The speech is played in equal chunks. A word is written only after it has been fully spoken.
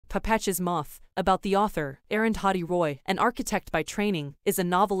Pappachi's Moth, about the author, Arundhati Roy, an architect by training, is a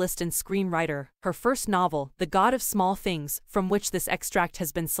novelist and screenwriter. Her first novel, The God of Small Things, from which this extract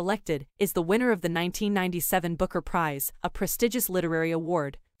has been selected, is the winner of the 1997 Booker Prize, a prestigious literary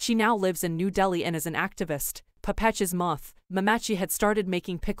award. She now lives in New Delhi and is an activist. Pappachi's Moth. Mamachi had started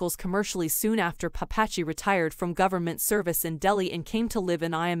making pickles commercially soon after Pappachi retired from government service in Delhi and came to live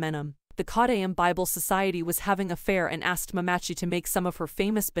in Ayamenam. The Kottayam Bible Society was having a fair and asked Mamachi to make some of her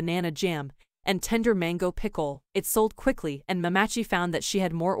famous banana jam and tender mango pickle. It sold quickly, and Mamachi found that she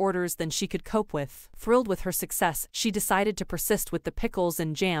had more orders than she could cope with. Thrilled with her success, she decided to persist with the pickles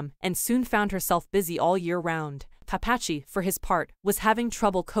and jam, and soon found herself busy all year round. Pappachi, for his part, was having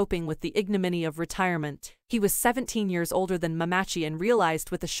trouble coping with the ignominy of retirement. He was 17 years older than Mamachi and realized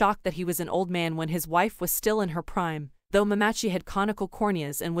with a shock that he was an old man when his wife was still in her prime. Though Mamachi had conical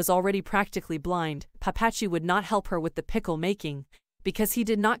corneas and was already practically blind, Pappachi would not help her with the pickle making, because he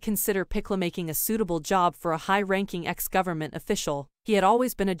did not consider pickle making a suitable job for a high-ranking ex-government official. He had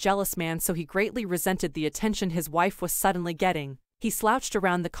always been a jealous man, so he greatly resented the attention his wife was suddenly getting. He slouched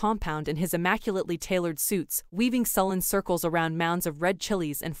around the compound in his immaculately tailored suits, weaving sullen circles around mounds of red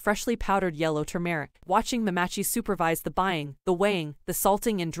chilies and freshly powdered yellow turmeric, watching Mamachi supervise the buying, the weighing, the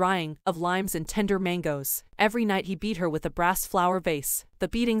salting and drying of limes and tender mangoes. Every night he beat her with a brass flower vase. The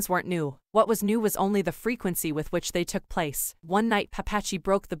beatings weren't new. What was new was only the frequency with which they took place. One night Pappachi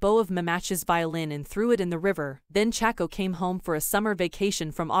broke the bow of Mamachi's violin and threw it in the river. Then Chaco came home for a summer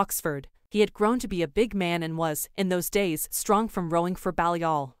vacation from Oxford. He had grown to be a big man and was, in those days, strong from rowing for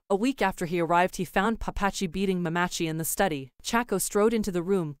Balliol. A week after he arrived he found Pappachi beating Mamachi in the study. Chaco strode into the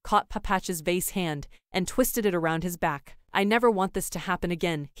room, caught Pappachi's vase hand, and twisted it around his back. "I never want this to happen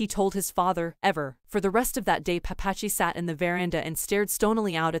again," he told his father, ever. For the rest of that day Pappachi sat in the veranda and stared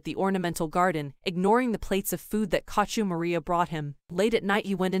stonily out at the ornamental garden, ignoring the plates of food that Cachu Maria brought him. Late at night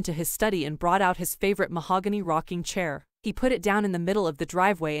he went into his study and brought out his favorite mahogany rocking chair. He put it down in the middle of the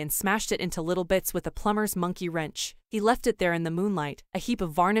driveway and smashed it into little bits with a plumber's monkey wrench. He left it there in the moonlight, a heap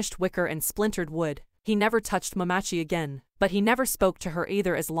of varnished wicker and splintered wood. He never touched Mamachi again, but he never spoke to her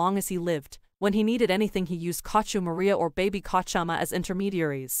either as long as he lived. When he needed anything he used Cachu Maria or baby Kachama as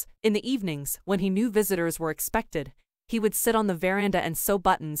intermediaries. In the evenings, when he knew visitors were expected, he would sit on the veranda and sew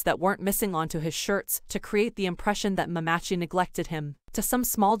buttons that weren't missing onto his shirts to create the impression that Mamachi neglected him. To some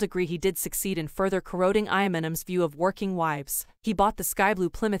small degree he did succeed in further corroding Ayamenam's view of working wives. He bought the sky-blue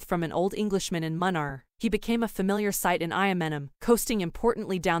Plymouth from an old Englishman in Munnar. He became a familiar sight in Ayamenam, coasting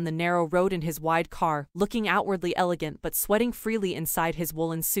importantly down the narrow road in his wide car, looking outwardly elegant but sweating freely inside his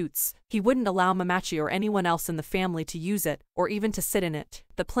woolen suits. He wouldn't allow Mamachi or anyone else in the family to use it, or even to sit in it.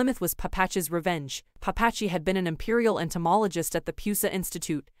 The Plymouth was Pappachi's revenge. Pappachi had been an imperial entomologist at the Pusa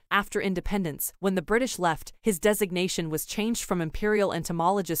Institute. After independence, when the British left, his designation was changed from imperial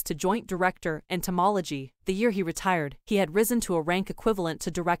entomologist to joint director, entomology. The year he retired, he had risen to a rank equivalent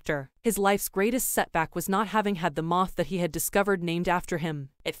to director. His life's greatest setback was not having had the moth that he had discovered named after him.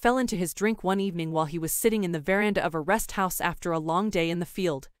 It fell into his drink one evening while he was sitting in the veranda of a rest house after a long day in the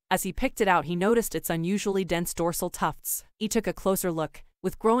field. As he picked it out he noticed its unusually dense dorsal tufts. He took a closer look.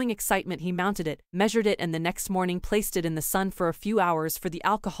 With growing excitement he mounted it, measured it and the next morning placed it in the sun for a few hours for the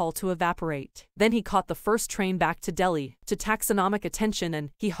alcohol to evaporate. Then he caught the first train back to Delhi, to taxonomic attention and,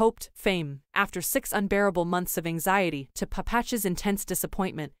 he hoped, fame. After 6 unbearable months of anxiety, to Pappachi's intense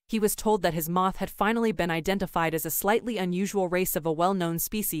disappointment, he was told that his moth had finally been identified as a slightly unusual race of a well-known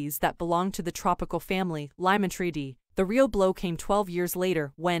species that belonged to the tropical family, Limatridae. The real blow came 12 years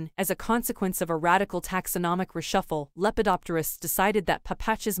later when, as a consequence of a radical taxonomic reshuffle, lepidopterists decided that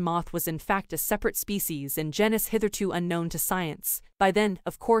Pappachi's moth was in fact a separate species and genus hitherto unknown to science. By then,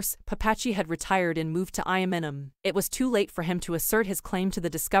 of course, Pappachi had retired and moved to Ayamenam. It was too late for him to assert his claim to the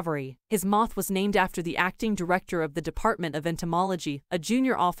discovery. His moth was named after the acting director of the Department of Entomology, a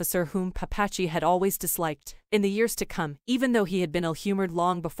junior officer whom Pappachi had always disliked. In the years to come, even though he had been ill-humored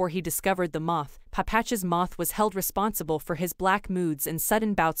long before he discovered the moth, Pappachi's moth was held responsible for his black moods and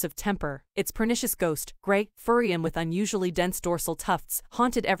sudden bouts of temper. Its pernicious ghost, gray, furry and with unusually dense dorsal tufts,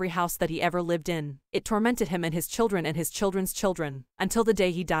 haunted every house that he ever lived in. It tormented him and his children's children. Until the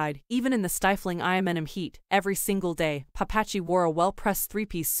day he died, even in the stifling Ayamenam heat, every single day, Pappachi wore a well-pressed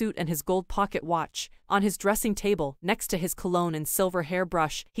 3-piece suit and his gold pocket watch. On his dressing table, next to his cologne and silver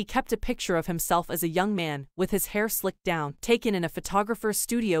hairbrush, he kept a picture of himself as a young man, with his hair slicked down, taken in a photographer's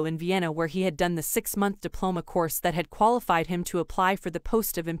studio in Vienna where he had done the 6-month diploma course that had qualified him to apply for the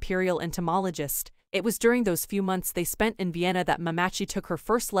post of imperial entomologist. It was during those few months they spent in Vienna that Mamachi took her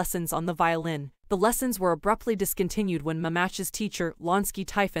first lessons on the violin. The lessons were abruptly discontinued when Mamachi's teacher, Lonsky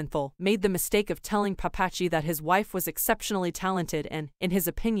Tyfenthal, made the mistake of telling Pappachi that his wife was exceptionally talented and, in his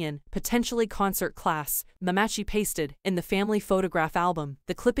opinion, potentially concert class. Mamachi pasted, in the family photograph album,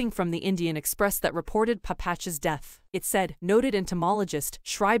 the clipping from the Indian Express that reported Pappachi's death. It said, noted entomologist,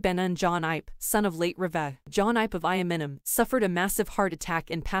 Shri Benan John Ipe, son of late Rev. John Ipe of Iaminum, suffered a massive heart attack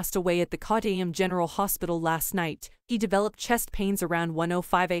and passed away at the Kottayam General Hospital last night. He developed chest pains around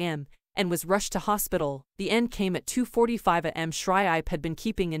 1:05 a.m. and was rushed to hospital. The end came at 2:45 a.m. Shri Ipe had been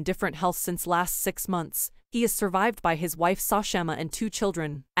keeping indifferent health since last 6 months. He is survived by his wife Sashama and 2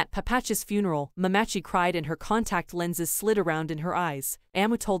 children. At Pappachi's funeral, Mamachi cried and her contact lenses slid around in her eyes.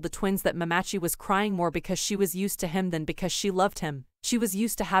 Amu told the twins that Mamachi was crying more because she was used to him than because she loved him. She was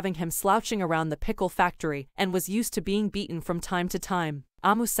used to having him slouching around the pickle factory and was used to being beaten from time to time.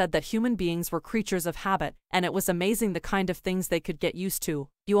 Amu said that human beings were creatures of habit, and it was amazing the kind of things they could get used to.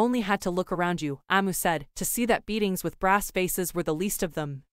 You only had to look around you, Amu said, to see that beatings with brass faces were the least of them.